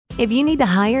If you need to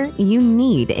hire, you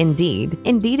need Indeed.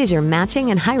 Indeed is your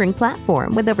matching and hiring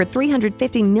platform with over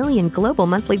 350 million global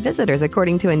monthly visitors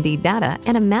according to Indeed data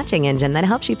and a matching engine that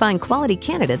helps you find quality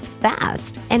candidates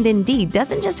fast. And Indeed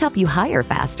doesn't just help you hire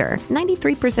faster.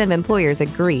 93% of employers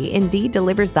agree Indeed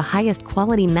delivers the highest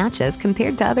quality matches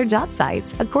compared to other job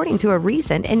sites, according to a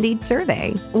recent Indeed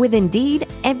survey. With Indeed,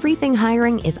 everything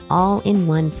hiring is all in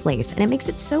one place, and it makes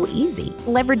it so easy.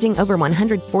 Leveraging over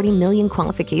 140 million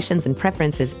qualifications and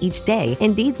preferences each day,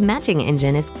 Indeed's matching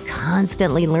engine is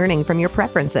constantly learning from your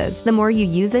preferences. The more you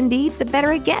use Indeed, the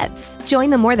better it gets. Join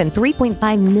the more than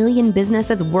 3.5 million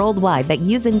businesses worldwide that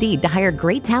use Indeed to hire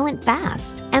great talent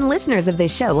fast. And listeners of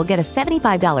this show will get a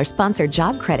 $75 sponsored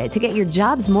job credit to get your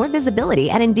jobs more visibility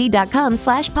at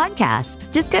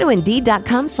Indeed.com/podcast. Just go to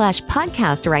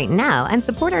Indeed.com/podcast right now and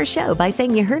support our show by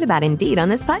saying you heard about Indeed on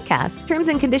this podcast. Terms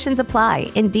and conditions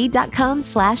apply.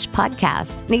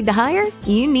 Indeed.com/podcast. Need to hire?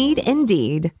 You need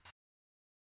Indeed.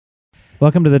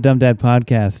 Welcome to the Dumb Dad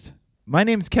Podcast. My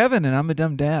name's Kevin, and I'm a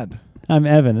dumb dad. I'm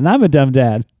Evan, and I'm a dumb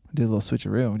dad. We did a little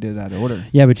switcheroo. We did it out of order.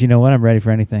 Yeah, but you know what? I'm ready for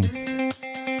anything.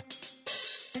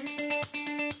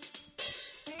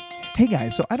 Hey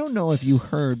guys, so I don't know if you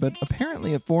heard, but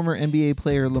apparently a former NBA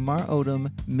player, Lamar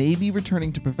Odom, may be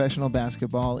returning to professional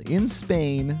basketball in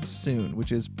Spain soon,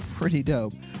 which is pretty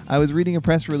dope. I was reading a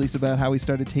press release about how he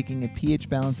started taking a pH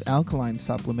Balance alkaline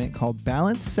supplement called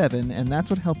Balance 7, and that's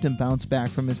what helped him bounce back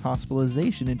from his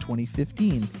hospitalization in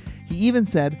 2015. He even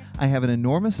said, "I have an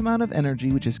enormous amount of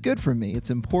energy, which is good for me.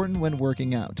 It's important when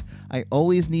working out. I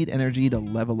always need energy to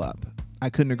level up." I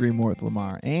couldn't agree more with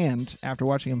Lamar, and after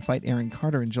watching him fight Aaron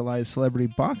Carter in July's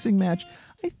celebrity boxing match,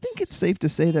 I think it's safe to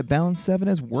say that Balance 7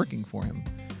 is working for him.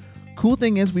 Cool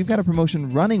thing is, we've got a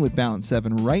promotion running with Balance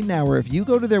 7 right now, where if you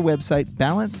go to their website,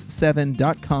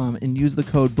 balance7.com, and use the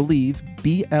code BELIEVE,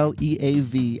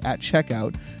 BLEAV, at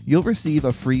checkout, you'll receive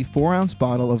a free 4-ounce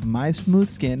bottle of My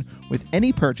Smooth Skin with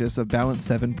any purchase of Balance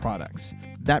 7 products.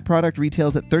 That product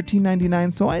retails at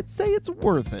 $13.99, so I'd say it's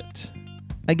worth it.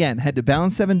 Again, head to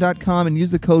balance7.com and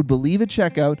use the code BELIEVE at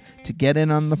checkout to get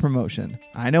in on the promotion.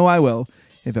 I know I will.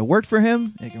 If it worked for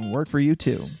him, it can work for you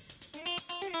too.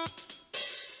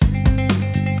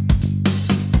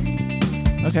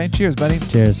 Okay, cheers, buddy.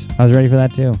 Cheers. I was ready for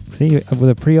that too. See, with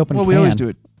a pre-opened Well, can. we always do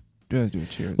it. We always do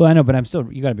it. Cheers. Well, I know, but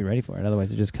you got to be ready for it.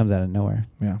 Otherwise, it just comes out of nowhere.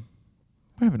 Yeah.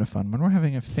 We're having a fun one. We're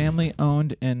having a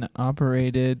family-owned and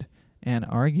operated and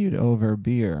argued over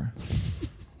beer.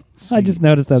 I just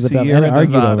noticed that the time. Sierra And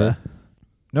argued Nevada. over.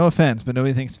 No offense, but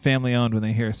nobody thinks family-owned when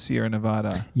they hear Sierra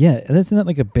Nevada. Yeah, isn't that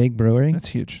like a big brewery? That's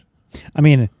huge. I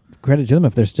mean, credit to them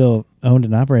if they're still owned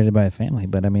and operated by a family,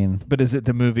 but I mean... But is it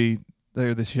the movie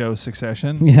or the show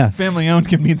Succession? Yeah. Family-owned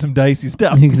can mean some dicey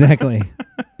stuff. Exactly.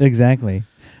 Exactly.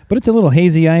 But it's a little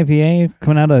hazy IPA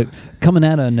coming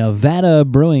out of Nevada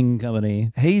Brewing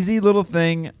Company. Hazy little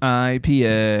thing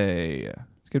IPA.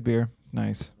 It's good beer. It's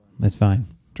nice. That's fine.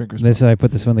 Drinkers. I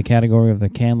put this one in the category of the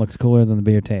can looks cooler than the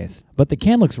beer tastes. But the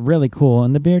can looks really cool,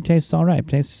 and the beer tastes all right.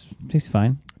 Tastes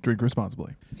fine. Drink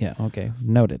responsibly. Yeah, okay.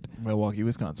 Noted. Milwaukee,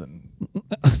 Wisconsin.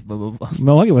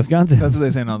 Milwaukee, Wisconsin. That's what they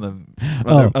say on all the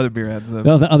other beer ads. The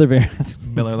the other beer ads.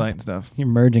 Miller Lite and stuff. You're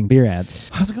merging beer ads.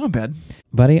 How's it going, Ben?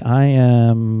 Buddy,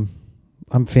 I'm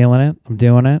feeling it. I'm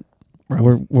doing it.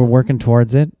 We're working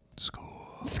towards it.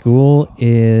 School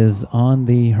is on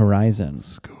the horizon.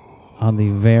 On the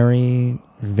very,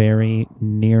 very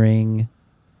nearing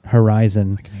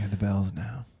horizon. I can hear the bells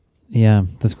now. Yeah,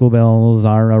 the school bells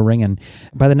are ringing.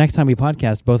 By the next time we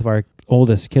podcast, both of our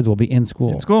oldest kids will be in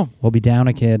school. We'll be down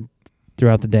a kid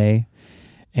throughout the day.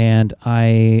 And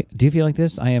do you feel like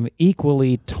this? I am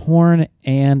equally torn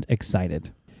and excited.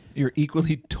 You're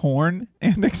equally torn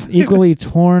and excited? Equally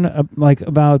torn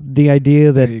about the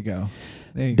idea that there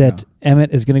you go.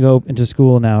 Emmett is going to go into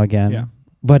school now again. Yeah.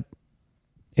 But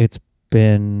it's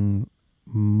been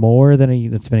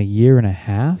it's been a year and a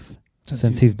half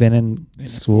since he's been in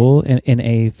school, in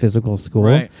a physical school.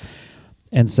 Right.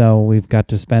 And so we've got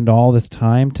to spend all this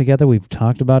time together. We've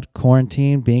talked about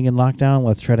quarantine, being in lockdown.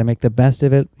 Let's try to make the best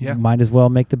of it. Yeah. Might as well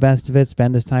make the best of it,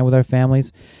 spend this time with our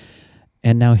families.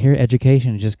 And now here,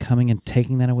 education is just coming and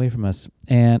taking that away from us.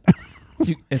 And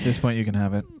at this point, you can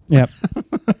have it. Yep.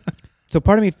 So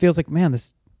part of me feels like, man,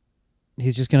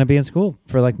 he's just going to be in school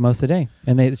for like most of the day.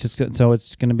 And it's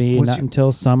going to be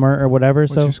until summer or whatever.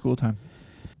 What's your school time?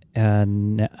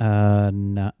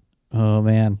 Oh,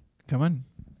 man. Come on.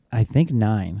 I think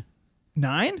 9.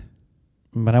 9?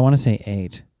 But I want to say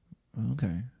 8.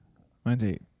 Okay. Mine's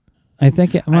 8. I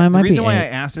think it might be 8. The reason why I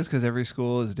asked is because every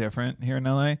school is different here in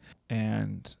LA.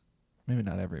 And maybe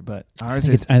not every, but ours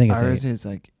is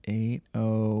like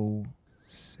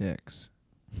 8:06.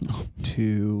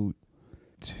 to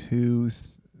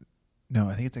no,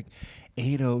 I think it's like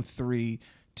 8:03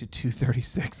 to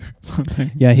 2:36 or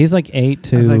something. Yeah, he's like 8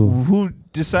 to I was like, who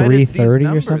decided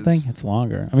 3:30 or these something. numbers? It's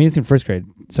longer. I mean, it's in first grade,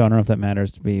 so I don't know if that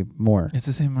matters to be more. It's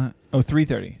the same.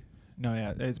 3:30. No,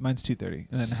 yeah, mine's 2:30,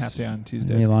 and then a half day on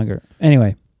Tuesdays. Maybe longer.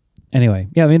 Anyway,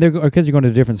 yeah. I mean, our kids are going to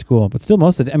a different school, but still,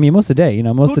 most of the day, most Who of the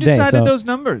day. decided So those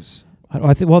numbers?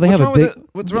 I think. Well, they have a big.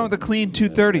 What's wrong with the clean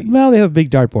 2:30? Well, they have a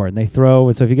big dartboard, and they throw.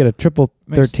 And so if you get a triple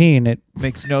 13, it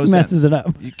makes no messes sense. it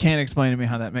up. You can't explain to me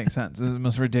how that makes sense. It's the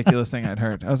most ridiculous thing I'd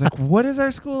heard. I was like, "What is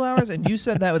our school hours?" And you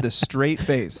said that with a straight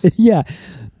face. Yeah.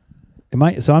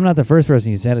 So I'm not the first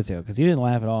person you said it to, because you didn't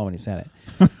laugh at all when you said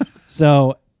it.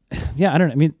 So, yeah, I don't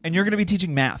know. I mean, and you're going to be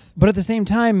teaching math, but at the same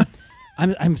time,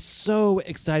 I'm so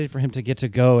excited for him to get to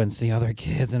go and see other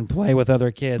kids and play with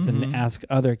other kids and ask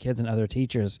other kids and other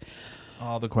teachers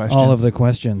all of the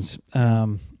questions.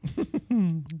 And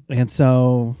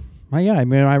so, yeah, I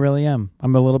mean, I really am.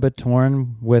 I'm a little bit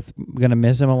torn with going to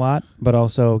miss him a lot, but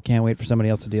also can't wait for somebody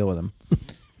else to deal with him.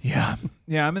 Yeah.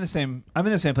 I'm in the same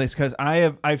place because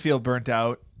I feel burnt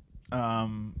out.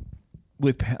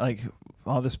 With like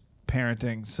all this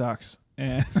parenting sucks,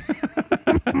 and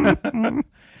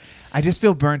I just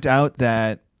feel burnt out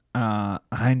that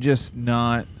I'm just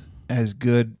not as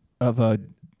good of a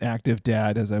active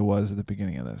dad as I was at the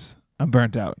beginning of this. I'm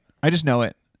burnt out. I just know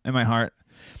it in my heart.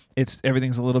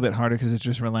 Everything's a little bit harder because it's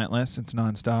just relentless. It's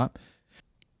nonstop.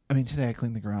 I mean, today I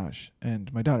cleaned the garage,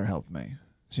 and my daughter helped me.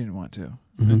 She didn't want to.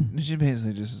 And she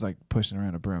basically just was like pushing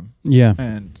around a broom. Yeah.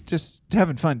 And just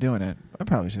having fun doing it. I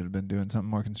probably should have been doing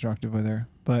something more constructive with her,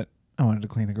 but I wanted to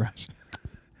clean the garage.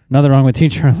 Nothing wrong with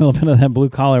teaching her a little bit of that blue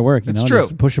collar work. It's true.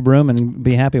 Just push a broom and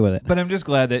be happy with it. But I'm just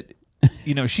glad that,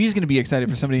 she's going to be excited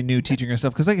for somebody new teaching her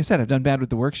stuff. Because like I said, I've done bad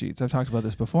with the worksheets. I've talked about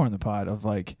this before in the pod of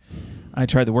like, I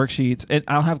tried the worksheets and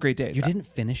I'll have great days. You didn't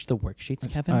finish the worksheets,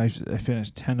 Kevin? I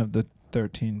finished 10 of the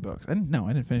 13 books. I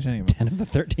didn't finish any of them. 10 of the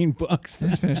 13 books. I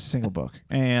just finished a single book,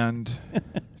 and it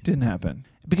didn't happen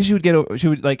because she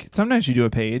would like sometimes she'd do a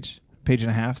page and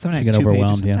a half, sometimes she 2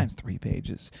 pages, yeah. sometimes 3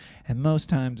 pages, and most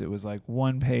times it was like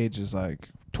 1 page is like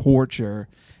torture,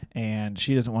 and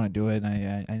she doesn't want to do it.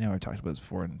 And I know I've talked about this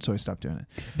before, and so I stopped doing it.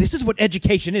 This is what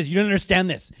education is. You don't understand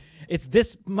this. It's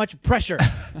this much pressure.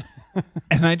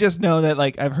 And I just know that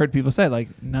like I've heard people say like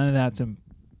none of that's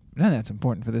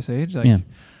important for this age. Like. Yeah.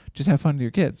 Just have fun with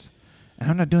your kids.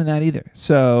 And I'm not doing that either.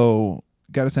 So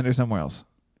got to send her somewhere else.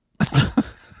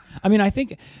 I mean, I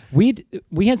think we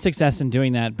had success in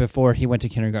doing that before he went to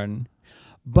kindergarten.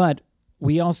 But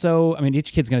we also, I mean,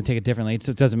 each kid's going to take it differently. So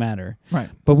it doesn't matter. Right.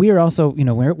 But we are also,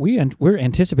 we're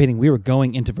anticipating we were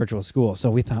going into virtual school. So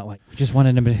we thought like, we just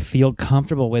wanted him to feel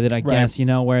comfortable with it, I guess,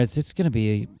 whereas it's going to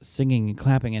be singing and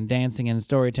clapping and dancing and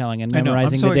storytelling and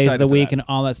memorizing the days of the week and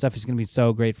all that stuff is going to be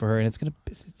so great for her. And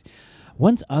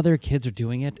once other kids are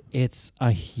doing it, it's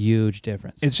a huge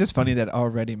difference. It's just funny that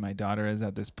already my daughter is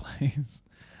at this place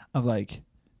of like,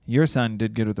 your son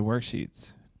did good with the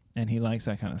worksheets and he likes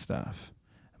that kind of stuff.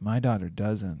 My daughter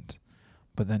doesn't.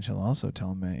 But then she'll also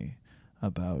tell me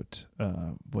about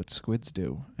what squids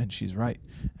do, and she's right.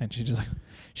 And she just like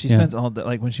spends all the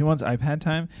like when she wants iPad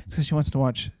time, it's because she wants to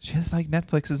watch. She has like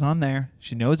Netflix is on there.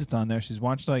 She knows it's on there. She's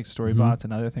watched like Storybots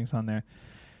and other things on there.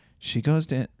 She goes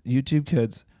to YouTube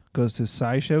Kids. Goes to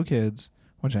SciShow Kids,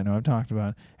 which I know I've talked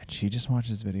about, and she just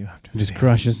watches video after video. Just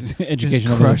crushes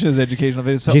educational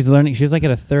videos. So she's learning. She's like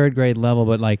at a 3rd grade level,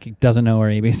 but like doesn't know her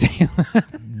ABC.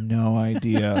 No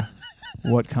idea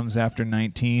what comes after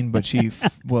 19, but she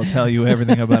will tell you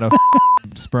everything about a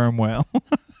sperm whale.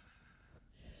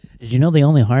 Did you know the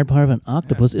only hard part of an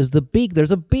octopus is the beak?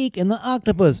 There's a beak in the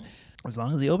octopus. As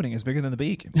long as the opening is bigger than the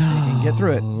beak, you can get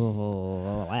through it.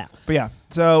 But yeah,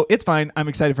 so it's fine. I'm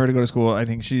excited for her to go to school. I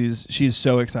think she's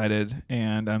so excited,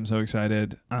 and I'm so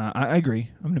excited. I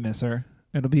agree. I'm going to miss her.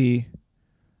 It'll be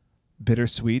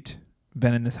bittersweet.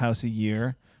 Been in this house a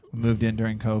year. We moved in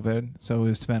during COVID, so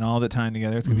we've spent all the time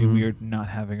together. It's going to be weird not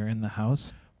having her in the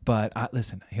house. But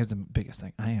listen, here's the biggest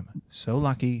thing. I am so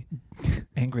lucky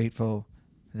and grateful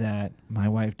that my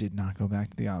wife did not go back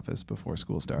to the office before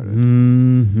school started.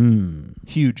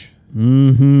 Huge.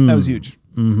 That was huge.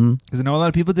 Because I know a lot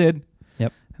of people did.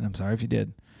 Yep. And I'm sorry if you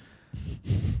did.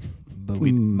 But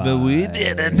we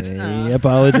didn't.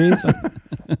 Apologies.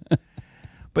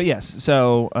 But yes,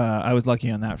 so I was lucky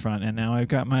on that front, and now I've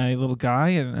got my little guy,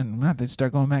 and I'm going to have to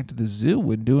start going back to the zoo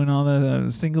and doing all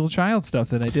the single child stuff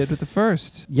that I did with the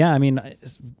first. Yeah, I mean,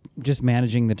 just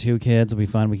managing the 2 kids will be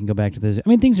fun. We can go back to the zoo. I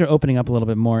mean, things are opening up a little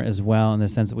bit more as well in the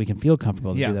sense that we can feel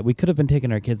comfortable to do that. We could have been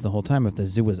taking our kids the whole time if the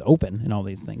zoo was open and all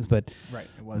these things, but right,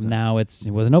 it wasn't. Now it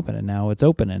wasn't open, and now it's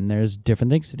open, and there's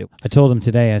different things to do. I told him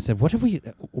today, I said, what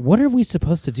are we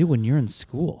supposed to do when you're in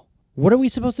school? What are we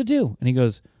supposed to do? And he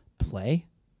goes, play.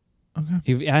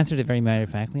 Okay. He answered it very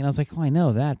matter-of-factly, and I was like, oh, I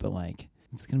know that, but, like,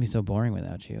 it's going to be so boring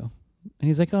without you. And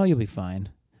he's like, oh, you'll be fine.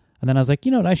 And then I was like,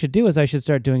 you know what I should do is I should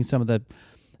start doing some of the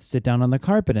sit down on the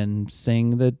carpet and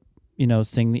sing the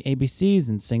ABCs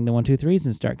and sing the 1, 2, 3s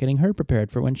and start getting her prepared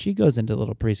for when she goes into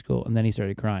little preschool. And then he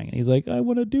started crying. And he's like, I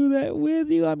want to do that with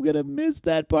you. I'm going to miss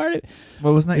that part.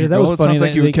 Well, wasn't that your goal? It sounds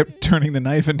like you kept turning the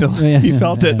knife until he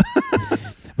felt it.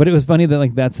 But it was funny that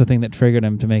like that's the thing that triggered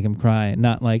him to make him cry.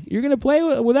 Not like, you're going to play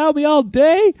without me all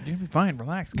day? You're going to be fine.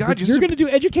 Relax. God, like, you're going to do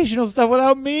educational stuff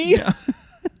without me? Yeah.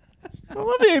 I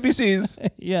love the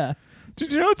ABCs. Yeah.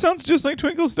 Did you know it sounds just like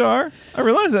Twinkle Star? I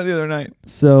realized that the other night.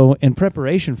 So in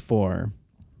preparation for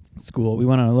school, we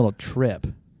went on a little trip.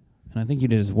 And I think you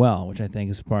did as well, which I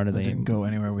think is part of I didn't go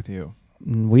anywhere with you.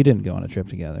 We didn't go on a trip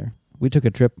together. We took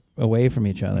a trip away from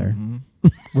each other. Mm-hmm.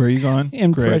 Where are you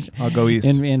going? Great. I'll go east.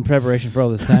 In preparation for all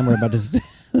this time we're about to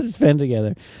spend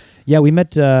together. Yeah, we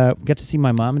got to see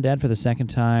my mom and dad for the second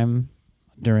time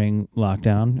during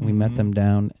lockdown. Mm-hmm. We met them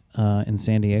down in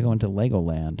San Diego into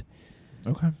Legoland.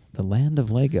 Okay. The land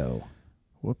of Lego.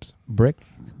 Whoops. Brick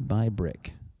by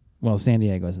brick. Well, San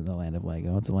Diego isn't the land of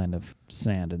Lego. It's a land of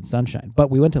sand and sunshine. But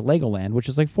we went to Legoland, which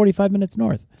is like 45 minutes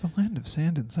north. It's a land of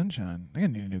sand and sunshine. I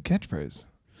need a new catchphrase.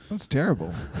 That's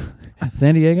terrible.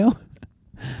 San Diego?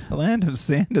 A land of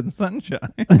sand and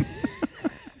sunshine.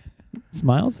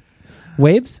 Smiles?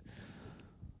 Waves?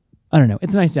 I don't know.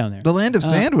 It's nice down there. The land of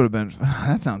sand would have been...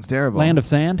 That sounds terrible. Land of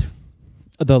sand?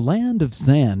 The land of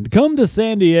sand. Come to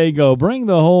San Diego. Bring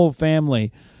the whole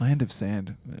family. Land of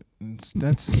sand.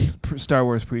 That's Star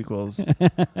Wars prequels.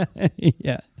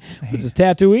 Yeah. This is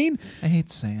Tatooine? I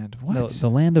hate sand. What? The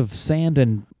land of sand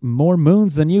and more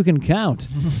moons than you can count.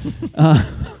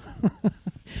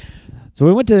 So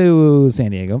we went to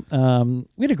San Diego.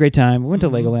 We had a great time. We went to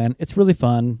Legoland. It's really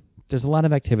fun. There's a lot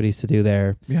of activities to do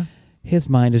there. Yeah. His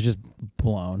mind is just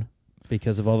blown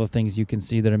because of all the things you can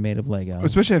see that are made of Lego.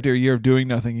 Especially after a year of doing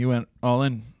nothing, you went all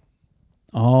in.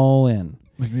 All in.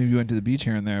 Like maybe you went to the beach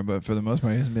here and there, but for the most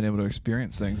part, he hasn't been able to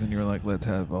experience things. And you were like, let's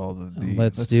have all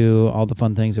let's do all the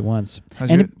fun things at once. How's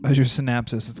your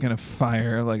synapses? It's going to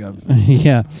fire like a...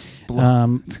 Yeah.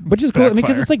 Which is cool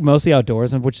because it's like mostly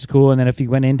outdoors, and which is cool. And then if you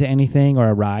went into anything or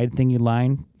a ride thing, you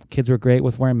line. Kids were great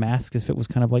with wearing masks if it was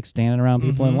kind of like standing around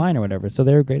people in line or whatever. So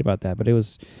they were great about that. But it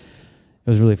was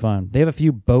really fun. They have a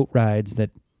few boat rides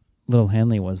that little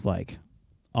Henley was like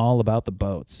all about the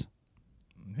boats.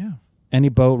 Yeah. Any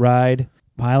boat ride,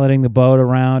 piloting the boat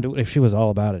around. If she was all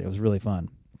about it, it was really fun.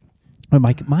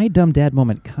 But my dumb dad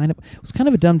moment was kind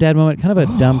of a dumb dad moment, kind of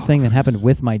a dumb thing that happened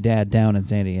with my dad down in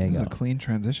San Diego. This is a clean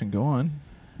transition. Go on.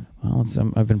 Well,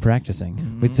 I've been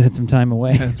practicing. We'd had some time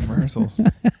away. Yeah, it's rehearsals.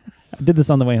 I did this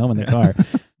on the way home in the car.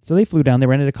 So they flew down. They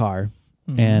rented a car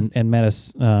and met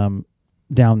us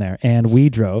down there, and we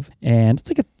drove. And it's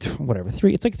like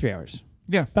it's like 3 hours.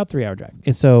 Yeah, about 3 hour drive.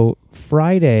 And so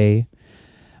Friday,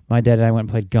 my dad and I went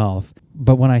and played golf.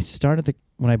 But when I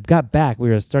got back, we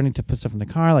were starting to put stuff in the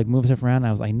car, like move stuff around.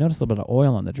 And I noticed a little bit of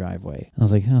oil on the driveway. I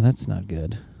was like, oh, that's not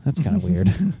good. That's kind of weird.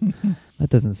 That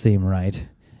doesn't seem right.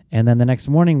 And then the next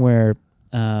morning, we're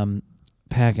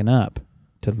packing up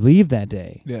to leave that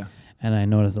day. Yeah. And I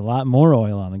noticed a lot more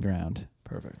oil on the ground.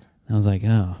 Perfect. I was like,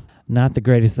 oh, not the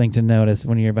greatest thing to notice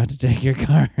when you're about to take your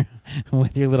car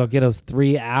with your little kiddos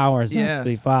 3 hours,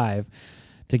 actually 5,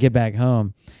 to get back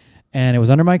home. And it was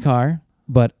under my car,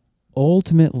 but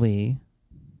ultimately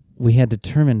we had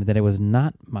determined that it was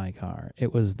not my car.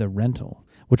 It was the rental,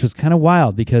 which was kind of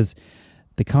wild because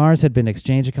the cars had been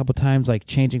exchanged a couple times, like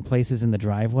changing places in the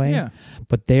driveway. Yeah.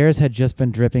 But theirs had just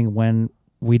been dripping when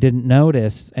we didn't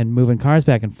notice and moving cars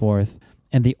back and forth.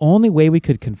 And the only way we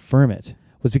could confirm it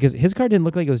was because his car didn't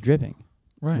look like it was dripping.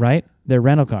 Right? Their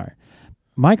rental car.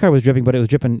 My car was dripping, but it was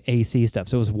dripping AC stuff.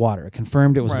 So it was water. It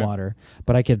confirmed it was water.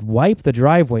 But I could wipe the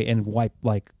driveway and wipe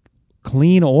like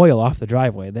clean oil off the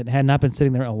driveway that had not been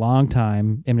sitting there a long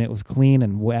time. I mean, it was clean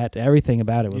and wet. Everything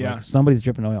about it was like somebody's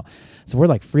dripping oil. So we're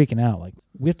like freaking out. Like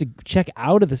we have to check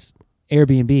out of this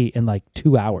Airbnb in like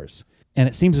 2 hours. And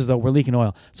it seems as though we're leaking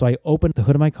oil. So I opened the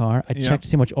hood of my car. I checked to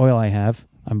see how much oil I have.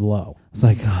 I'm low. It's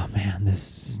like, oh man,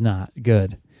 this is not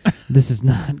good. This is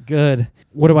not good.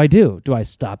 What do I do? Do I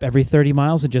stop every 30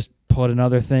 miles and just put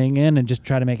another thing in and just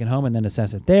try to make it home and then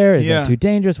assess it there? Is that too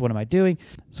dangerous? What am I doing?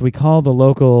 So we call the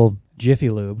local Jiffy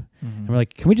Lube, and we're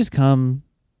like, can we just come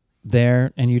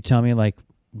there and you tell me like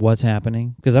what's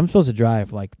happening? Because I'm supposed to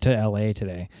drive like to LA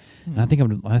today, and I think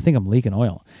I'm leaking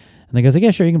oil. And the guy's like,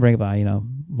 yeah, sure, you can bring it by.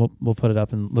 We'll put it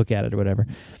up and look at it or whatever.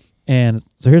 And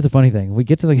so here's the funny thing: we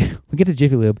get to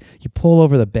Jiffy Lube. You pull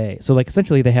over the bay, so like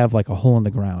essentially they have like a hole in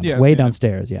the ground, way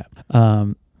downstairs. Yeah.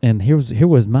 And here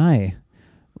was my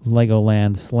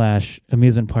Legoland /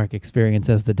 amusement park experience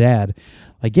as the dad.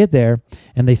 I get there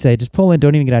and they say, just pull in,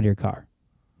 don't even get out of your car.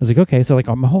 I was like, okay. So like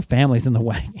my whole family's in the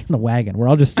wagon. We're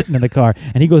all just sitting in the car.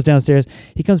 And he goes downstairs.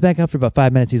 He comes back after about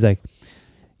 5 minutes. He's like,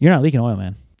 you're not leaking oil,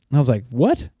 man. And I was like,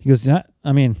 what? He goes, I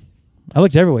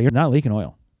looked everywhere. You're not leaking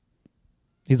oil.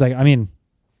 He's like,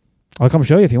 I'll come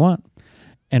show you if you want.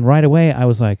 And right away I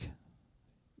was like,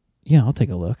 yeah, I'll take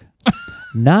a look.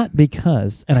 Not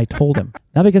because, and I told him,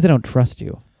 not because I don't trust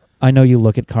you. I know you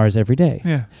look at cars every day.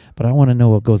 Yeah. But I want to know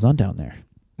what goes on down there.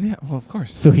 Yeah, well, of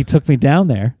course. So he took me down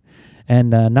there, and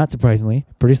not surprisingly,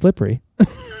 pretty slippery.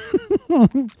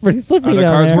 Pretty slippery Other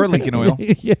down cars there. were leaking oil.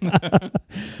 Yeah.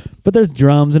 But there's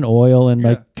drums and oil and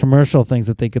like commercial things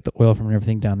that they get the oil from and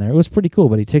everything down there. It was pretty cool.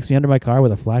 But he takes me under my car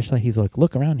with a flashlight. He's like,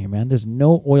 look around here, man. There's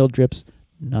no oil drips,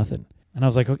 nothing. And I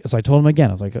was like, okay. So I told him again.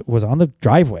 I was like, it was on the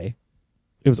driveway.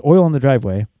 It was oil on the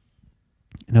driveway.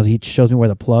 And he shows me where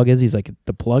the plug is. He's like,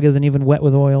 the plug isn't even wet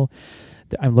with oil.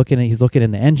 He's looking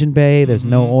in the engine bay. There's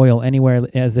no oil anywhere,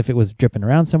 as if it was dripping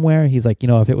around somewhere. He's like,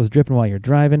 if it was dripping while you're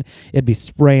driving, it'd be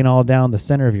spraying all down the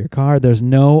center of your car. There's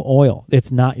no oil.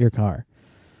 It's not your car.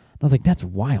 I was like, that's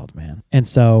wild, man. And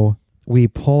so we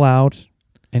pull out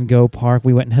and go park.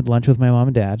 We went and had lunch with my mom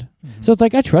and dad. Mm-hmm. So it's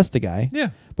like, I trust the guy.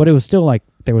 Yeah. But it was still like,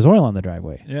 there was oil on the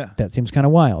driveway. Yeah. That seems kind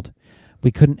of wild.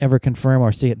 We couldn't ever confirm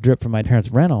or see it drip from my parents'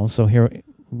 rental. So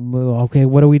okay,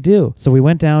 what do we do? So we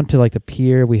went down to like the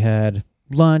pier. We had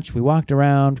lunch. We walked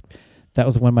around. That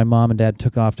was when my mom and dad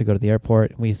took off to go to the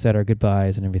airport. We said our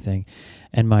goodbyes and everything.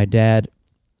 And my dad,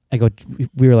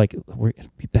 we were like,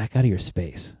 back out of your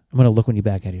space. I'm going to look when you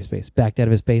back out of your space. Backed out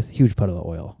of his space, huge puddle of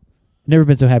oil. Never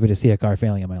been so happy to see a car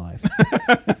failing in my life.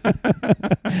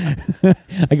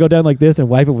 I go down like this and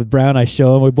wipe it with brown. I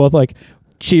show him. We both like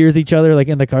cheers each other like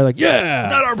in the car like, yeah.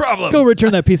 Not our problem. Go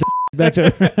return that piece of back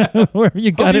to wherever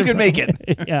you got it. Hope you can make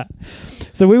it. Yeah.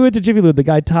 So we went to Jiffy Lube. The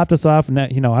guy topped us off, and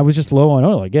I was just low on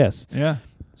oil, I guess. Yeah.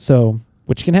 So,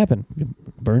 which can happen.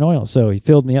 Burn oil. So he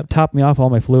filled me up, topped me off all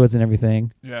my fluids and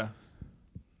everything. Yeah.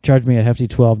 Charged me a hefty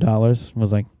 $12.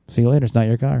 Was like, see you later. It's not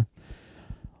your car.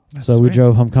 That's so sweet. We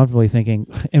drove home comfortably thinking,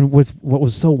 and what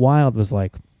was so wild was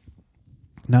like,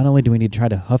 not only do we need to try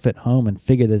to huff it home and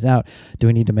figure this out, do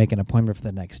we need to make an appointment for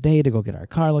the next day to go get our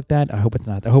car looked at? I hope it's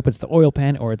not. I hope it's the oil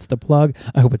pan or it's the plug.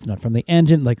 I hope it's not from the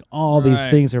engine. Like all these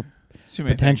things are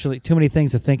potentially too many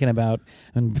things to thinking about.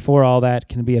 And before all that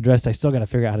can be addressed, I still got to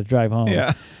figure out how to drive home.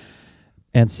 Yeah.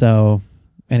 And so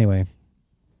anyway,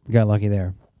 we got lucky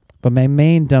there. But my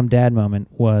main dumb dad moment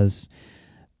was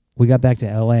we got back to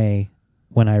LA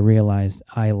when I realized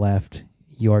I left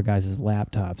your guys'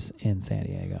 laptops in San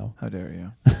Diego. How dare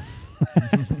you?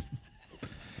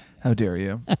 How dare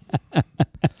you?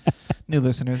 New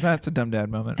listeners, that's a dumb dad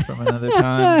moment from another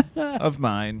time of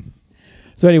mine.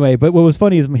 So anyway, but what was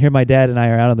funny is here my dad and I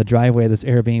are out on the driveway of this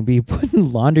Airbnb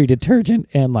putting laundry detergent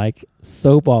and like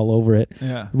soap all over it.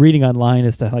 Yeah. Reading online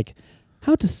as to like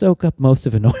how to soak up most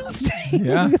of an oil stain.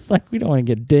 Yeah. It's like we don't want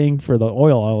to get dinged for the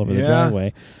oil all over the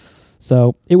driveway.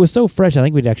 So it was so fresh. I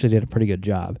think we actually did a pretty good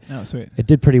job. Oh, sweet. It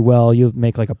did pretty well. You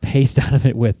make like a paste out of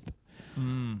it with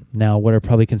now what are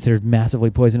probably considered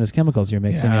massively poisonous chemicals you're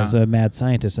mixing as a mad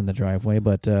scientist in the driveway.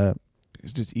 But it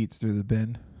just eats through the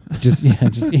bin. Just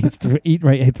eat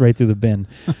right through the bin.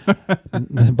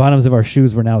 The bottoms of our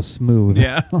shoes were now smooth.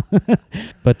 Yeah.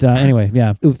 But anyway,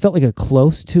 yeah, it felt like a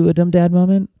close to a dumb dad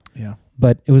moment. Yeah.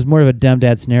 But it was more of a dumb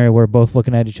dad scenario where we're both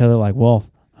looking at each other like, well,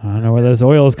 I don't know where this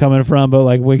oil is coming from, but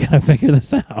like we gotta figure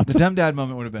this out. The dumb dad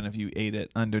moment would have been if you ate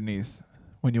it underneath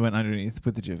when you went underneath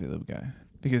with the Jiffy Lube guy,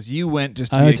 because you went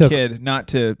just to be a kid, not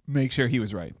to make sure he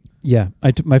was right. Yeah,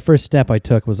 my first step I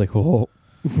took was like, oh,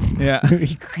 yeah,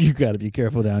 you got to be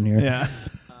careful down here. Yeah.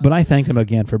 But I thanked him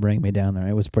again for bringing me down there.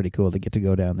 It was pretty cool to get to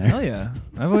go down there. Hell yeah.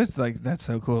 I've always like, that's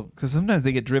so cool. Because sometimes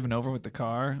they get driven over with the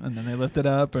car and then they lift it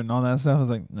up and all that stuff. I was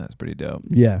like, that's pretty dope.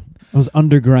 Yeah. I was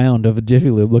underground of a Jiffy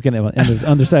Lube looking at the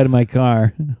underside of my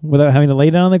car without having to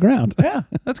lay down on the ground. Yeah.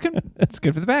 That's good. That's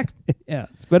good for the back. Yeah.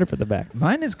 It's better for the back.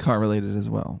 Mine is car related as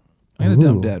well. I had a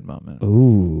dumb dad moment.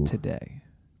 Ooh. Today.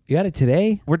 You got it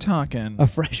today? We're talking. A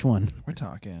fresh one. We're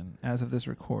talking. As of this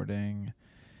recording,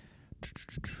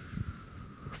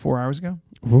 4 hours ago.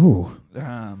 Ooh.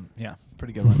 Yeah,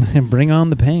 pretty good one. And bring on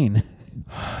the pain.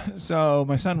 So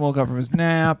my son woke up from his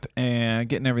nap and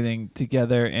getting everything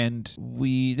together, and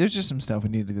there's just some stuff we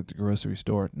need to get to the grocery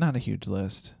store. Not a huge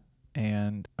list.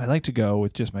 And I like to go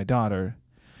with just my daughter.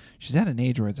 She's at an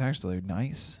age where it's actually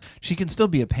nice. She can still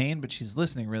be a pain, but she's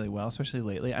listening really well, especially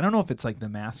lately. I don't know if it's like the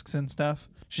masks and stuff.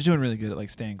 She's doing really good at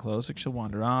like staying close. Like she'll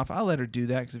wander off. I'll let her do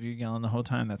that because if you're yelling the whole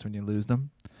time, that's when you lose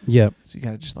them. Yep. So you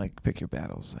got to just like pick your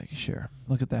battles. Like, sure,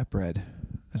 look at that bread.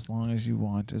 As long as you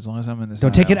want. As long as I'm in this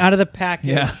Don't take it out of the package.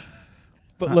 Yeah.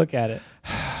 But look at it.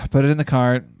 Put it in the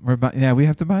cart. We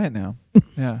have to buy it now.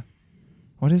 Yeah.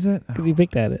 What is it? Because you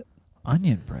picked at it.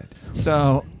 Onion bread.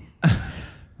 So...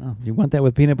 Oh, you want that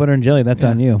with peanut butter and jelly? That's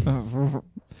on you.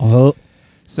 Oh.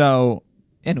 So,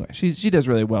 anyway, she does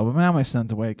really well. But now my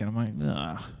son's awake, and I'm like,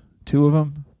 ugh, 2 of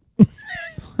them.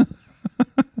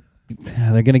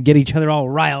 They're gonna get each other all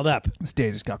riled up. This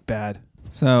day just got bad.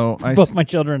 So both my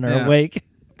children are awake.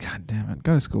 God damn it!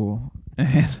 Go to school.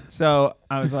 And so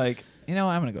I was like, I'm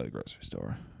gonna go to the grocery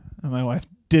store. And my wife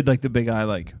did like the big eye,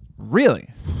 like, really?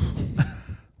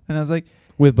 And I was like.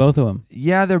 With both of them.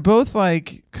 Yeah, they're both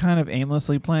like kind of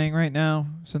aimlessly playing right now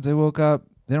since they woke up.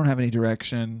 They don't have any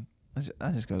direction.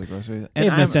 I just go to the grocery. They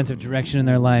have no sense of direction in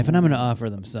their life, and I'm going to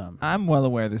offer them some. I'm well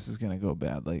aware this is going to go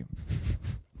badly.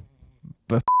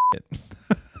 But it.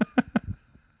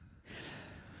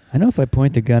 I know if I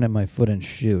point the gun at my foot and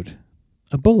shoot,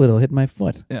 a bullet will hit my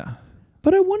foot. Yeah.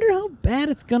 But I wonder how bad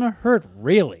it's going to hurt,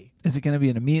 really. Is it going to be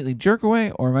an immediately jerk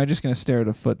away, or am I just going to stare at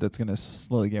a foot that's going to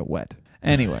slowly get wet?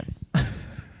 Anyway.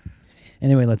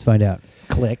 Anyway, let's find out.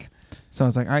 Click. So I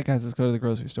was like, all right, guys, let's go to the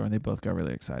grocery store. And they both got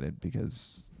really excited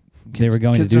because they were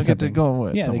going to do something. Kids don't get to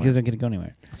go yeah, the kids don't get to go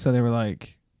anywhere. So they were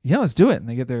like, yeah, let's do it. And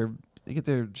they get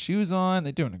their shoes on.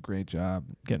 They're doing a great job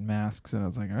getting masks. And I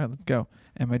was like, all right, let's go.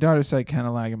 And my daughter's like kind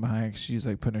of lagging behind. She's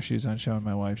like putting her shoes on, showing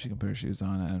my wife she can put her shoes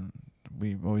on. And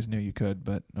we always knew you could,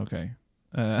 but okay.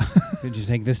 Did you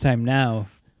take this time now?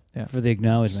 Yeah. For the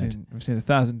acknowledgement. We've seen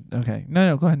 1,000. Okay.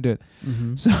 No, go ahead and do it.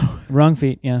 Mm-hmm. So wrong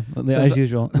feet, yeah. As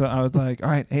usual. So I was like, all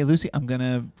right, hey, Lucy, I'm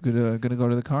gonna go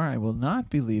to the car. I will not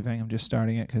be leaving. I'm just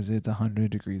starting it because it's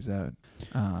 100 degrees out.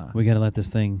 We got to let this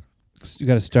thing, you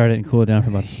got to start it and cool it down for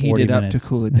about 40 minutes. Heat it up to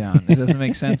cool it down. It doesn't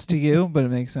make sense to you, but it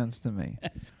makes sense to me.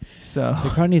 So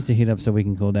the car needs to heat up so we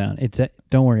can cool down.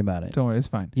 Don't worry about it. Don't worry, it's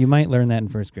fine. You might learn that in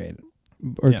first grade.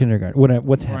 Or kindergarten.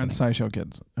 What's happening? We're on SciShow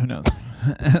Kids. Who knows?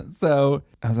 So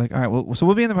I was like, all right, well, so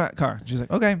we'll be in the car. She's like,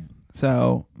 okay.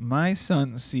 So my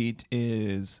son's seat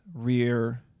is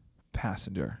rear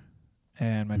passenger,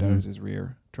 and my daughter's is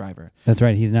rear driver. That's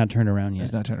right. He's not turned around yet.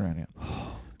 He's not turned around yet.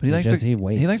 But he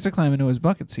likes to climb into his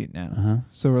bucket seat now. Uh-huh.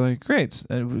 So we're like, great.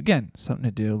 Again, something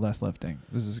to do, less lifting.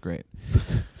 This is great.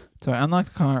 So I unlock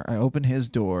the car. I open his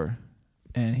door,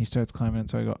 and he starts climbing.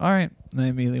 So I go, all right. And I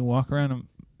immediately walk around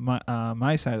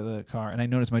my side of the car, and I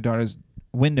noticed my daughter's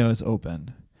window is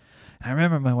open. And I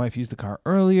remember my wife used the car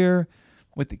earlier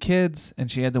with the kids, and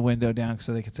she had the window down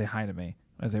so they could say hi to me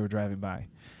as they were driving by.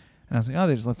 And I was like, oh,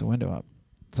 they just left the window up.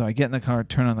 So I get in the car,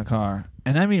 turn on the car,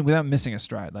 and I mean without missing a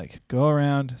stride, like go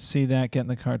around, see that, get in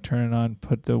the car, turn it on,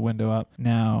 put the window up.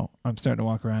 Now I'm starting to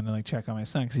walk around and like check on my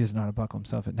son because he doesn't know how to buckle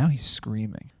himself. And now he's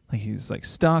screaming. Like he's like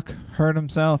stuck, hurt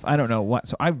himself. I don't know what.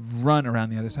 So I run around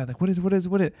the other side like, what is?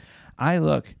 I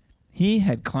look. He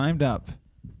had climbed up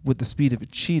with the speed of a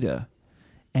cheetah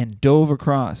and dove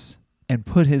across and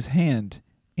put his hand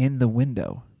in the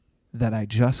window that I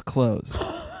just closed.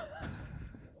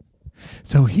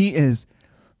 So he is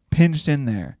pinched in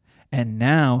there. And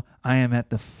now I am at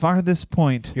the farthest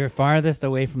point. You're farthest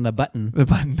away from the button. The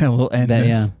button that will end this.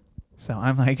 Yeah. So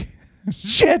I'm like,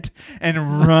 shit,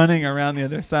 and running around the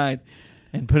other side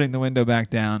and putting the window back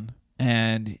down.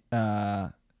 And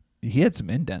he had some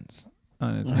indents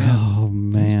on his hands. Oh,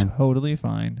 man. He's totally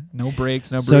fine. No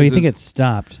brakes, no bruises. So you think it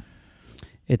stopped?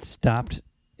 It stopped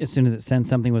as soon as it sensed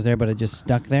something was there, but it just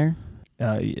stuck there?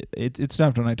 It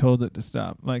stopped when I told it to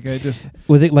stop. Like I just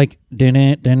was it like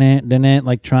didn't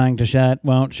like trying to shut,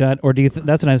 won't shut, or do you?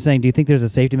 That's what I was saying. Do you think there's a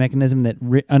safety mechanism that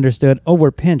understood? Oh, we're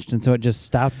pinched, and so it just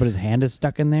stopped, but his hand is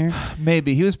stuck in there.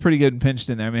 Maybe he was pretty good and pinched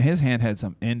in there. I mean, his hand had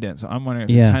some indent, so I'm wondering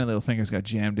if his tiny little fingers got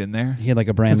jammed in there. He had like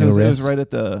a brand new wrist. It was right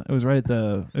at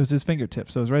the. It was his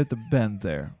fingertip, so it was right at the bend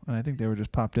there, and I think they were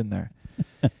just popped in there.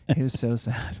 He was so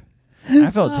sad.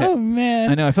 I felt man.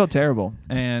 I know, I felt terrible.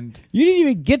 And you didn't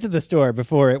even get to the store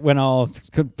before it went all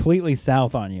completely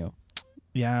south on you.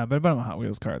 Yeah, but I bought him a Hot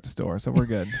Wheels car at the store, so we're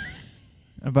good.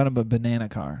 I bought him a banana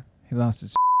car. He lost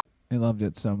his He loved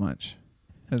it so much.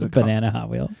 It was a banana Hot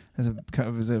Wheel? It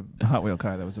was a Hot Wheel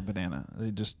car that was a banana.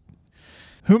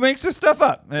 Who makes this stuff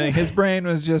up? And his brain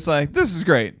was just like, this is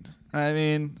great. I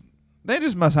mean, they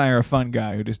just must hire a fun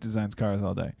guy who just designs cars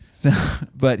all day. So,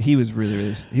 but he was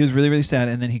really sad,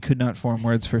 and then he could not form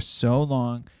words for so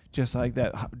long, just like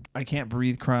that. I can't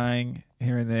breathe, crying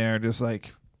here and there, just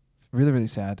like really, really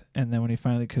sad. And then when he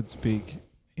finally could speak,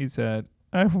 he said,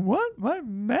 "I want my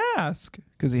mask,"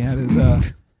 because he had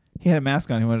his he had a mask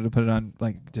on. He wanted to put it on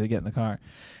like to get in the car,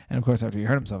 and of course after he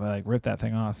hurt himself, I like ripped that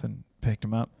thing off and picked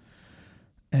him up.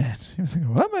 And he was like,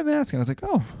 "What, my mask?" And I was like,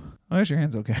 "Oh, I guess your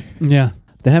hand's okay." Yeah.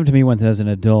 That happened to me once as an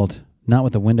adult. Not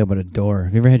with a window, but a door.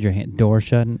 Have you ever had your door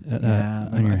shut on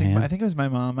your hand? I think it was my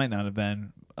mom. Might not have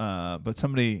been. But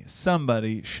somebody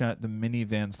shut the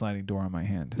minivan sliding door on my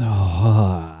hand.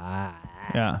 Oh.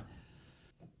 Yeah.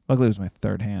 Luckily, it was my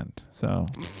third hand. So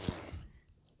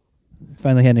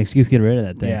Finally had an excuse to get rid of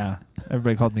that thing. yeah,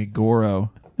 everybody called me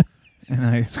Goro in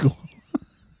high school.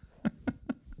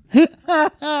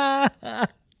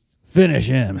 Finish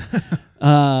him.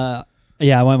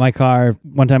 Yeah, I went my car.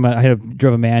 One time I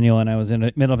drove a manual and I was in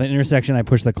the middle of an intersection. I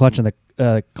pushed the clutch and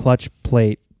the clutch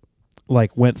plate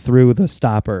like went through the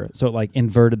stopper. So it like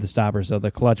inverted the stopper. So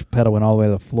the clutch pedal went all the way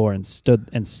to the floor and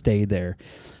stayed there.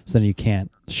 So then you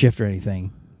can't shift or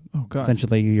anything. Oh, God.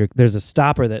 Essentially, there's a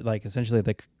stopper that like essentially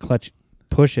the clutch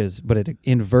pushes, but it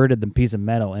inverted the piece of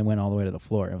metal and went all the way to the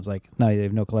floor. It was like, no, you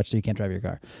have no clutch, so you can't drive your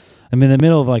car. I'm in the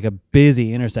middle of like a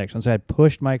busy intersection. So I had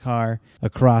pushed my car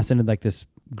across into like this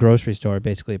grocery store,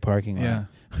 basically a parking lot. Yeah.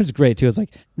 It was great too. It's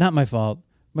like, not my fault.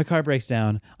 My car breaks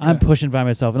down. I'm pushing by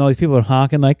myself, and all these people are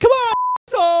honking like, "Come on,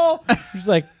 asshole!" Just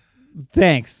like,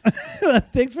 thanks,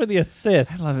 thanks for the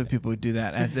assist. I love it. People who do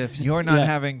that as if you're not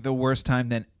having the worst time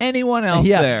than anyone else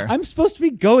there. I'm supposed to be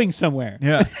going somewhere.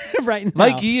 Yeah, right now.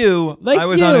 Like you, I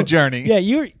was on a journey. Yeah,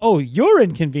 you're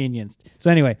inconvenienced.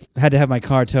 So anyway, I had to have my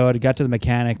car towed. I got to the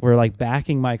mechanic. We're like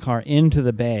backing my car into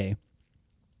the bay,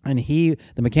 and the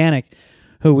mechanic,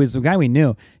 who was the guy we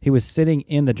knew, he was sitting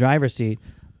in the driver's seat,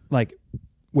 like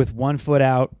with one foot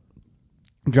out,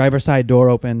 driver's side door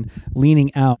open,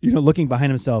 leaning out, looking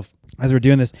behind himself as we're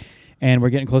doing this. And we're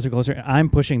getting closer and closer. I'm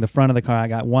pushing the front of the car. I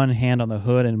got one hand on the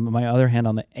hood and my other hand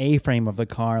on the A-frame of the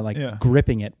car, like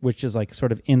gripping it, which is like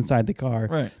sort of inside the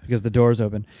car because the door's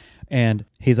open. And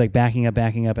he's like backing up,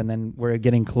 and then we're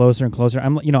getting closer and closer.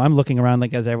 I'm looking around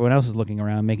like as everyone else is looking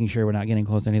around, making sure we're not getting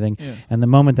close to anything. Yeah. And the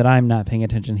moment that I'm not paying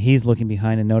attention, he's looking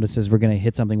behind and notices we're going to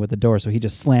hit something with the door. So he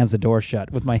just slams the door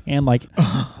shut with my hand like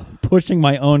pushing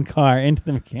my own car into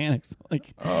the mechanics.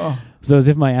 So as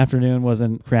if my afternoon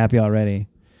wasn't crappy already.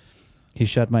 He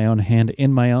shut my own hand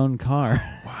in my own car.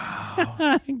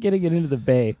 Wow. Getting it into the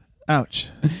bay. Ouch.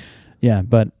 Yeah,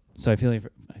 but so I feel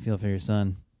for your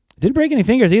son. Didn't break any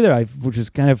fingers either, which is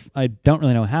kind of, I don't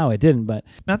really know how it didn't, but.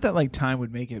 Not that like time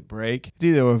would make it break. It's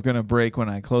either we're going to break when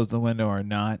I close the window or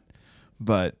not,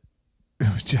 but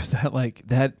it was just that like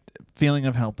that feeling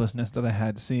of helplessness that I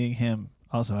had seeing him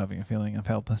also having a feeling of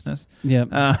helplessness.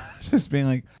 Yeah. Just being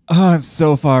like, oh, I'm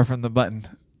so far from the button.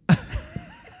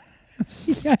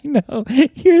 Yeah, I know.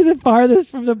 You're the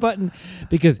farthest from the button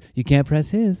because you can't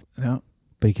press his. No.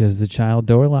 Because the child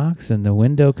door locks and the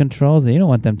window controls, you don't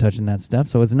want them touching that stuff,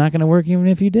 so it's not going to work even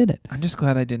if you did it. I'm just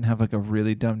glad I didn't have like a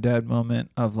really dumb dad moment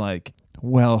of like,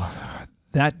 well,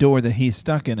 that door that he's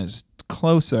stuck in is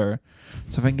closer,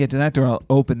 so if I can get to that door, I'll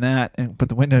open that and put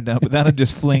the window down, but that'll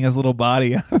just fling his little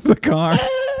body out of the car,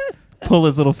 pull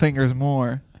his little fingers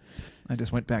more. I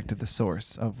just went back to the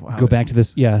source of how back to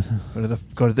this, yeah.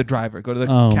 Go to the driver, go to the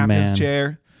captain's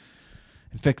chair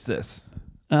and fix this.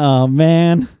 Oh,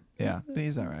 man. Yeah, but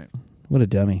he's all right. What a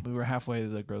dummy. We were halfway to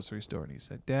the grocery store, and he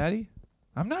said, Daddy,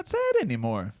 I'm not sad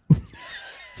anymore.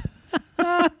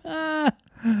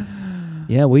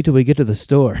 Yeah, wait till we get to the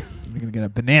store. We're going to get a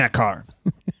banana car.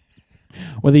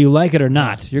 Whether you like it or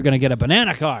not, you're going to get a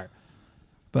banana car.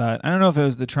 But I don't know if it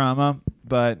was the trauma,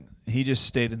 but he just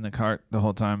stayed in the cart the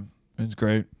whole time. It was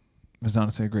great. It was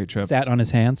honestly a great trip. Sat on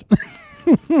his hands.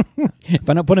 If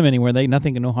I don't put him anywhere,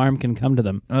 no harm can come to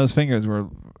them. Those fingers were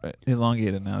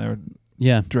elongated now. They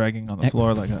were dragging on the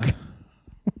floor like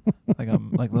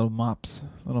little mops,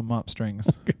 little mop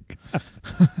strings.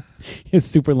 His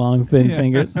super long, thin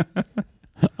fingers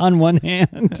on one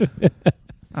hand.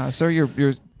 Sir,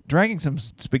 you're dragging some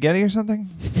spaghetti or something?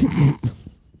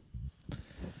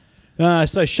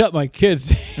 So I shut my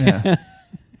kids.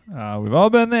 Yeah. We've all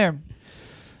been there.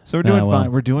 So we're doing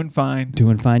fine. We're doing fine.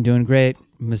 Doing fine, doing great.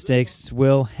 Mistakes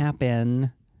will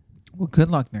happen. Well,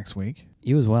 good luck next week.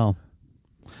 You as well.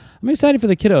 I'm excited for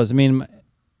the kiddos. I mean,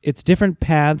 it's different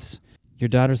paths. Your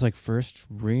daughter's like first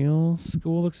real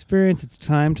school experience. It's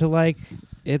time to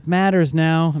it matters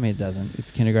now. I mean, it doesn't.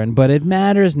 It's kindergarten, but it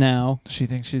matters now. She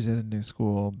thinks she's at a new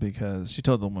school because she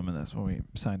told the woman this when we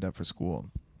signed up for school.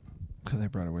 because I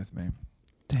brought her with me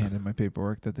to hand in my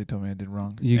paperwork that they told me I did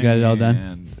wrong. You got it all done?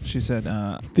 And she said...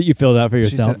 that you filled out for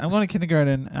yourself? She said, I'm going to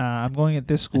kindergarten. I'm going at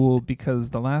this school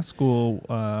because the last school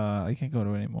I can't go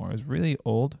to anymore. It was really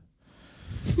old.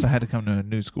 So I had to come to a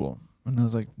new school. And I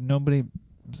was like, nobody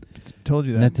told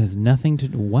you that. That has nothing to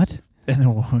do... What? And the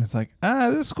woman was like,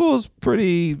 this school's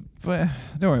pretty... But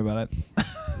don't worry about it.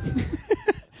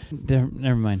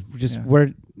 Never mind. Just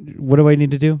what do I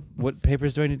need to do? What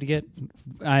papers do I need to get?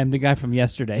 I'm the guy from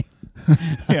yesterday.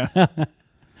 Yeah.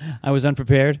 I was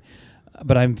unprepared,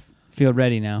 but I feel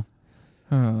ready now.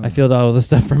 I filled out all the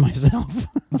stuff for myself.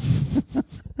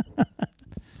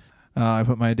 I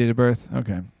put my date of birth.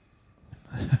 Okay.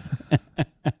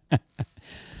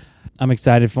 I'm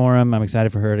excited for him. I'm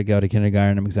excited for her to go to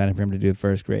kindergarten. I'm excited for him to do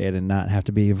first grade and not have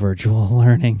to be virtual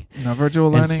learning. No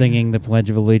virtual learning. And singing the Pledge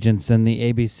of Allegiance and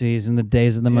the ABCs and the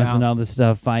days of the month and all this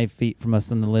stuff 5 feet from us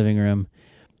in the living room.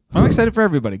 I'm excited for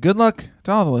everybody. Good luck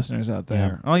to all the listeners out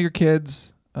there. Yeah. All your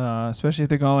kids, especially if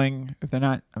they're going. If they're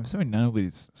not, I'm assuming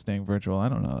nobody's staying virtual. I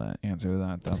don't know that answer to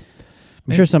that, though.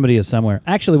 I'm sure somebody is somewhere.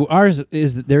 Actually, ours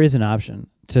is there is an option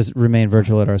to remain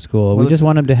virtual at our school. We just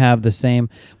want them to have the same.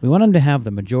 We want them to have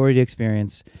the majority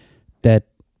experience that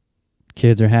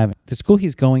kids are having. The school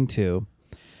he's going to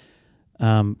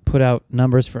put out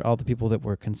numbers for all the people that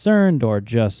were concerned or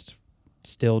just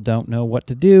still don't know what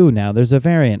to do. Now there's a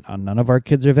variant. None of our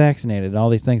kids are vaccinated. All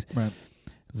these things. Right.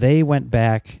 They went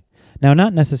back. Now,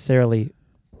 not necessarily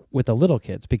with the little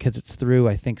kids because it's through,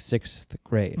 I think, 6th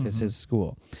grade is his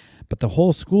school. But the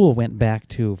whole school went back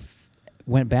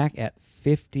at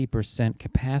 50%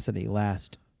 capacity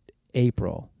last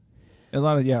April. A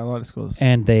lot of schools.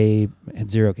 And they had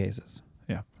 0 cases.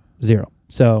 Yeah. 0.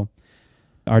 So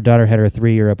our daughter had her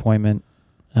 3-year appointment,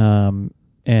 and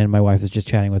my wife was just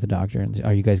chatting with the doctor. And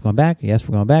are you guys going back? Yes,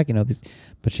 we're going back.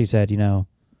 But she said,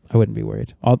 I wouldn't be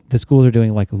worried. All the schools are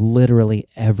doing like literally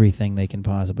everything they can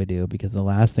possibly do because the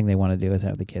last thing they want to do is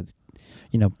have the kids,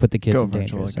 put the kids in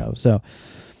danger. So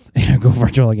go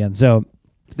virtual again. So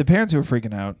the parents who are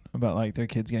freaking out about like their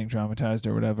kids getting traumatized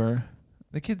or whatever,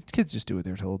 the kids just do what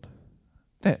they're told.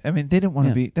 They didn't want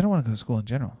to be. They don't want to go to school in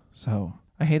general. So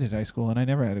I hated high school and I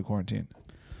never had a quarantine.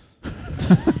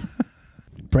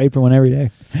 Pray for one every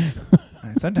day.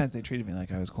 Sometimes they treated me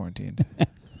like I was quarantined.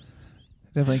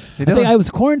 I was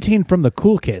quarantined from the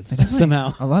cool kids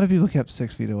somehow. A lot of people kept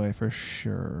 6 feet away for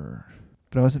sure.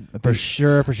 But I wasn't for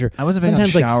sure. I wasn't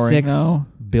sometimes like showering, 6 though.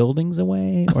 buildings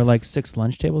away or like 6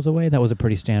 lunch tables away. That was a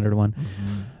pretty standard one.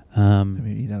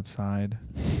 Maybe eat outside.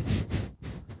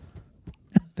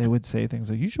 They would say things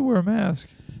like, "You should wear a mask."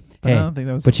 But I don't think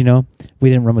that was. But we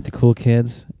didn't run with the cool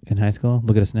kids in high school.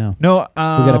 Look at us now. No, we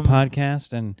got a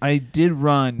podcast, and I did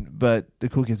run, but the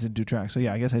cool kids didn't do track. So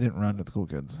yeah, I guess I didn't run with the cool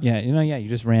kids. Yeah, you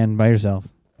just ran by yourself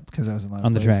because I was in last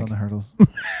on the place track on the hurdles.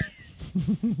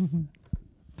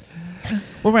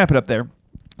 We'll wrap it up there.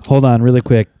 Hold on really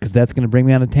quick because that's going to bring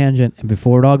me on a tangent. And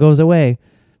before it all goes away,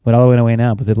 but all went away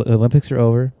now, but the Olympics are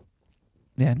over.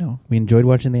 Yeah, no. We enjoyed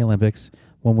watching the Olympics.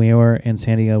 When we were in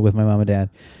San Diego with my mom and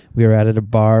dad, we were out at a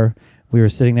bar. We were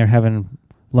sitting there having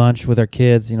lunch with our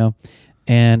kids,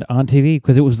 and on TV,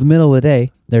 because it was the middle of the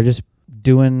day, they're just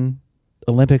doing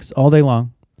Olympics all day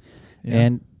long. Yeah.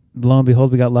 And lo and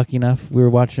behold, we got lucky enough. We were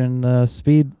watching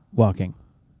speed walking.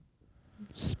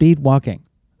 Speed walking.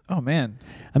 Oh, man.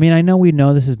 I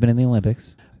know this has been in the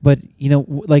Olympics, but,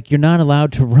 you're not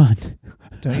allowed to run.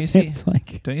 Don't you see?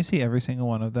 Don't you see every single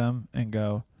one of them and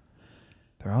go,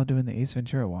 they're all doing the Ace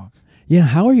Ventura walk? Yeah,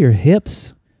 how are your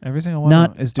hips? Every single one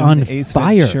of them is doing on the Ace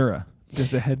fire. Ventura.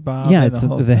 Just the head bob. Yeah, it's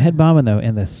the head bob and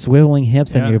the swiveling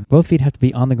hips, and your both feet have to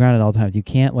be on the ground at all times. You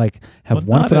can't have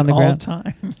one foot on the ground. Not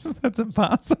at all times. That's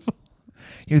impossible.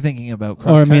 You're thinking about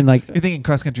you're thinking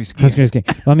cross country skiing. Cross country skiing.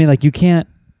 Well, you can't.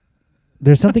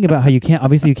 There's something about how you can't.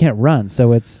 Obviously, you can't run,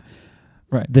 so it's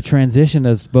right. The transition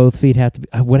is both feet have to be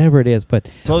whatever it is, but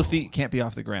both feet can't be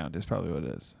off the ground. Is probably what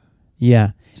it is.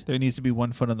 Yeah. There needs to be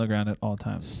 1 foot on the ground at all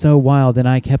times. So wild. And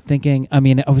I kept thinking, I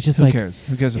was just Who cares?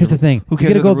 Who cares? Here's the thing. Who cares?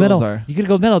 You get a gold medal. You get a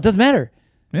gold medal. It doesn't matter.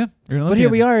 Yeah. But here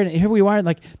we are,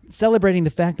 like celebrating the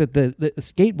fact that the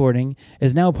skateboarding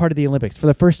is now a part of the Olympics for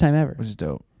the first time ever. Which is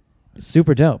dope.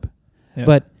 Super dope. Yeah.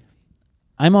 But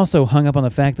I'm also hung up on the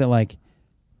fact that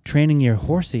training your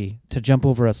horsey to jump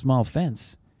over a small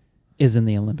fence is in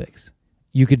the Olympics.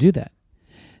 You could do that.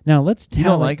 Now let's tell. You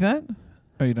don't like that?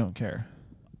 Or you don't care?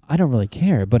 I don't really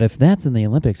care, but if that's in the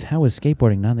Olympics, how is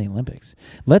skateboarding not in the Olympics?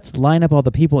 Let's line up all the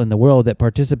people in the world that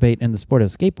participate in the sport of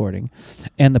skateboarding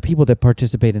and the people that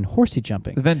participate in horsey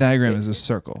jumping. The Venn diagram is a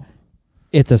circle.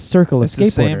 it's a circle of It's skateboarders.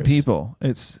 the same people.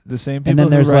 It's the same people. And then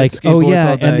who there's ride like, oh skateboards yeah,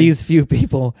 all day and these few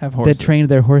people have that horses. trained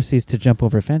their horses to jump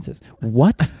over fences.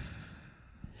 What?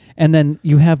 And then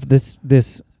you have this.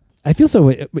 I feel so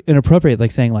inappropriate,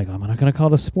 like saying like, I'm not going to call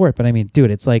it a sport, but I mean,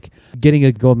 dude, it's like getting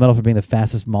a gold medal for being the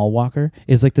fastest mall walker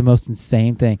is like the most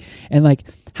insane thing. And like,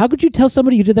 how could you tell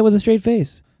somebody you did that with a straight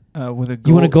face? With a gold,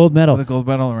 You want a gold medal. With a gold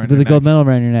medal around With your a gold neck. medal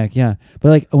around your neck, yeah. But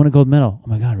like, I want a gold medal. Oh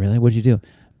my God, really? What'd you do?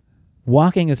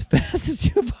 Walking as fast as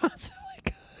you possibly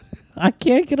could. I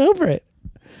can't get over it.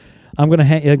 I'm gonna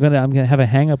have a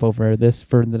hang up over this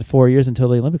for the 4 years until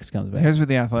the Olympics comes back. Here's where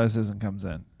the athleticism comes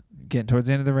in. Getting towards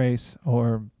the end of the race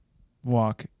or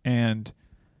walk and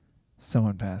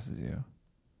someone passes you.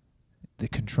 The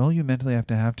control you mentally have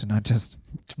to not just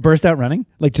Burst out running,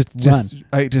 like just run.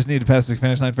 I just need to pass the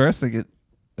finish line first. I'm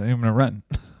gonna run.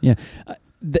 Yeah,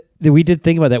 we did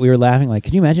think about that. We were laughing. Like,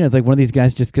 can you imagine if like one of these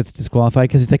guys just gets disqualified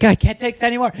because he's like, I can't take this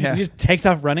anymore. Yeah. He just takes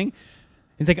off running.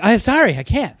 He's like, I'm sorry, I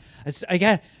can't.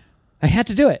 I had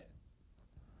to do it.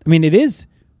 I mean, it is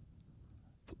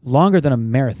longer than a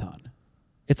marathon.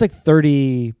 It's like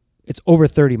 30. It's over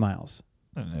 30 miles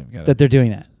that they're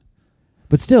doing that.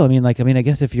 But still, I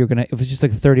guess if it's just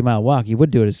like a 30-mile walk, you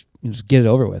would do it as just get it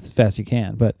over with as fast as you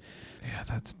can. But yeah,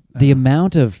 that's the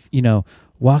amount of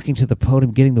walking to the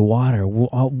podium, getting the water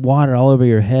all over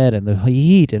your head, and the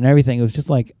heat and everything. It was just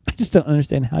like, I just don't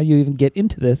understand how you even get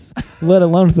into this, let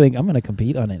alone think I'm going to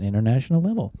compete on an international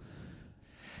level.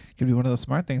 Could be one of those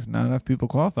smart things. Not enough people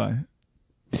qualify.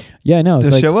 Yeah, I know.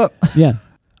 Just show up. Yeah,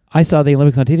 I saw the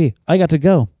Olympics on TV. I got to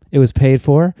go. It was paid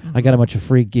for. Mm-hmm. I got a bunch of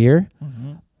free gear.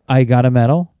 Mm-hmm. I got a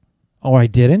medal, or I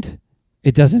didn't.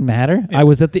 It doesn't matter. Yeah.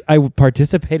 I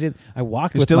participated. I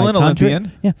walked with my country. You're still an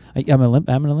Olympian? Yeah, I'm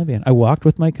an Olympian. I walked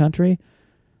with my country.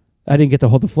 I didn't get to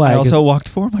hold the flag. I also walked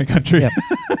for my country. Yeah.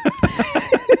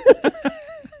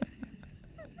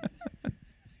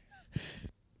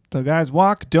 So guys,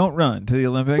 walk, don't run to the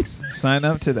Olympics. Sign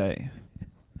up today.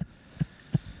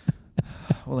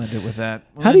 We'll end it with that.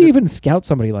 How do you even scout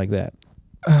somebody like that?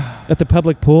 At the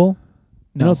public pool?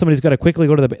 No. You know, somebody's got to quickly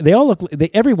go to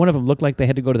the... every one of them looked like they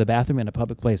had to go to the bathroom in a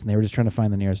public place, and they were just trying to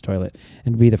find the nearest toilet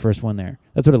and be the first one there.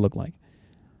 That's what it looked like.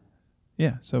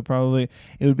 Yeah, so probably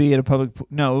it would be at a public pool.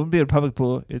 No, it wouldn't be at a public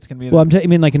pool. It's going to be at I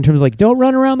mean, like in terms of like, don't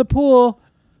run around the pool.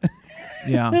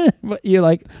 Yeah. But you're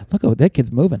like, look, that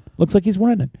kid's moving. Looks like he's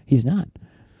running. He's not.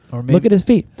 Or maybe look at his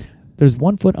feet. There's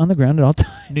 1 foot on the ground at all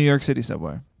times. New York City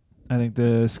subway. I think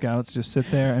the scouts just sit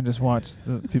there and just watch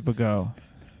the people go.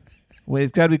 Well,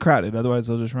 it's got to be crowded, otherwise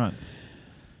they'll just run.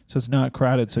 So it's not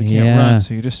crowded, so you can't run.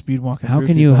 So you're just speed walking. How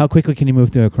quickly can you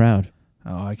move through a crowd?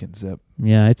 Oh, I can zip.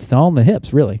 Yeah, it's all in the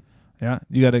hips, really. Yeah,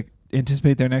 you got to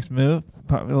anticipate their next move.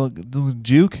 Pop a little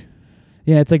juke.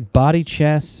 Yeah, it's like body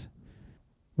chess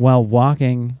while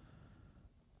walking.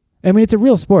 I mean, it's a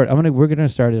real sport. We're gonna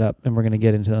start it up, and we're gonna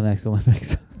get into the next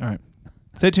Olympics. All right,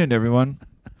 stay tuned, everyone.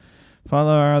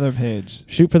 Follow our other page.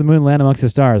 Shoot for the moon, land amongst the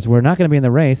stars. We're not going to be in the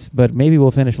race, but maybe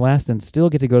we'll finish last and still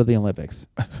get to go to the Olympics.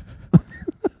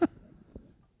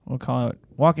 We'll call it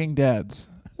Walking Dads.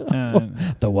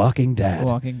 The Walking Dad.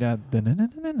 Walking Dad.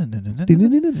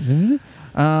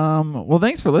 Well,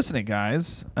 thanks for listening,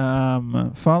 guys.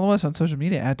 Follow us on social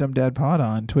media at DumbDadPod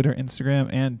on Twitter, Instagram,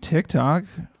 and TikTok.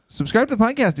 Subscribe to the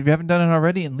podcast if you haven't done it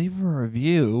already, and leave a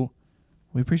review.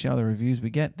 We appreciate all the reviews we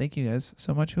get. Thank you guys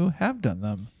so much who have done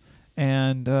them.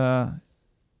 And Evan,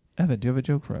 do you have a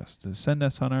joke for us to send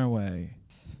us on our way?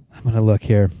 I'm going to look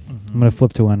here. Mm-hmm. I'm going to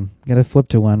flip to one. Got to flip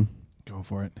to one. Go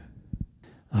for it.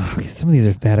 Oh, some of these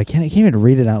are bad. I can't even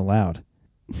read it out loud.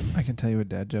 I can tell you a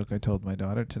dad joke I told my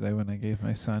daughter today when I gave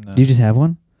my son. Do you just have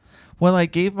one? Well, I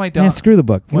gave my daughter. Yeah, screw the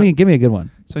book. Give me a good one.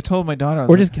 So I told my daughter.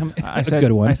 I said,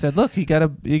 good one. I said, look, you got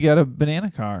a banana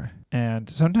car. And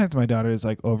sometimes my daughter is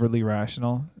like overly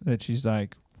rational that she's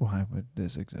like, why would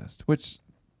this exist? Which,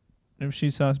 if she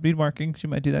saw speed marking, she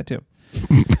might do that too.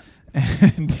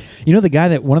 And you know,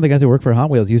 one of the guys that worked for Hot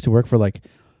Wheels used to work for like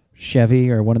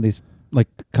Chevy or one of these like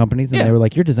companies, and they were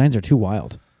like, your designs are too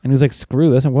wild. And he was like,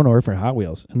 screw this, I'm going to work for Hot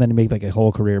Wheels. And then he made like a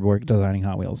whole career work designing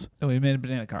Hot Wheels. Oh, he made a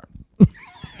banana car.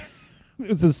 It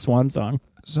was his swan song.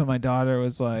 So my daughter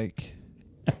was like,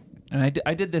 and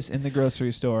I did this in the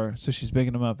grocery store, so she's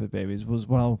bigging them up at babies, was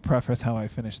what I'll preface how I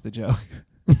finished the joke.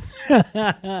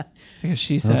 Because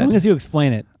she said, as long as you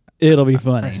explain it, it'll be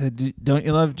funny. I said, don't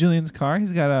you love Julian's car?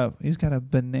 He's got a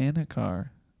banana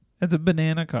car. It's a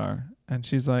banana car. And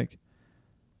she's like,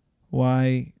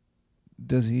 why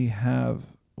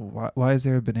is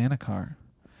there a banana car?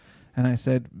 And I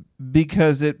said,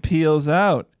 because it peels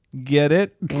out. Get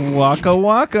it? Waka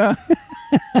waka.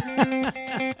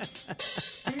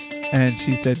 And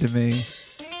she said to me,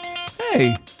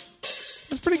 hey,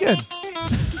 good.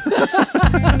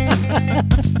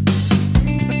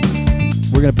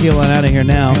 We're going to peel on out of here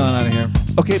now. Peel on out of here.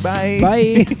 Okay, bye.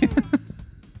 Bye.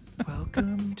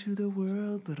 Welcome to the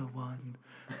world, little one.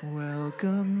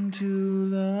 Welcome to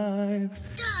life.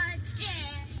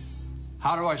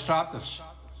 How do I stop this?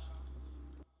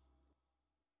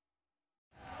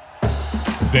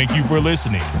 Thank you for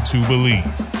listening to Believe.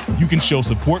 You can show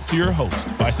support to your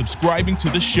host by subscribing to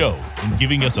the show and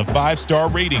giving us a 5-star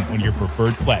rating on your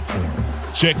preferred platform.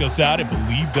 Check us out at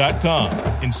Believe.com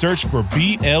and search for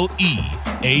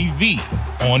BLEAV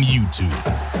on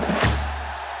YouTube.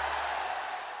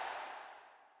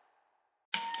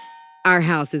 Our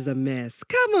house is a mess.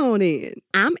 Come on in.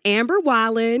 I'm Amber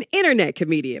Wallen, internet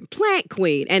comedian, plant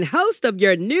queen, and host of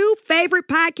your new favorite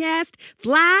podcast,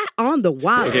 Fly on the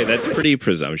Wallen. Okay, that's pretty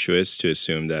presumptuous to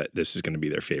assume that this is going to be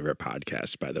their favorite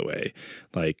podcast, by the way.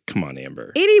 Like, come on,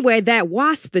 Amber. Anyway, that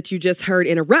wasp that you just heard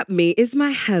interrupt me is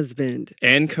my husband.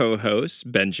 And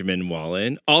co-host, Benjamin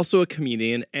Wallen, also a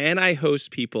comedian, and I host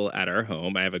people at our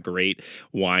home. I have a great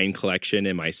wine collection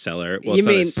in my cellar. Well, you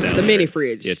mean the mini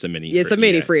fridge? Yeah, it's a mini fridge. It's a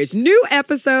mini fridge. New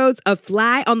episodes of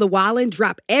Fly on the Wallen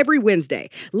drop every Wednesday.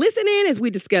 Listen in as we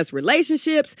discuss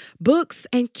relationships, books,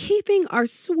 and keeping our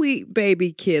sweet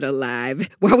baby kid alive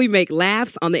while we make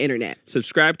laughs on the internet.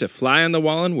 Subscribe to Fly on the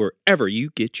Wallen wherever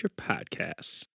you get your podcasts.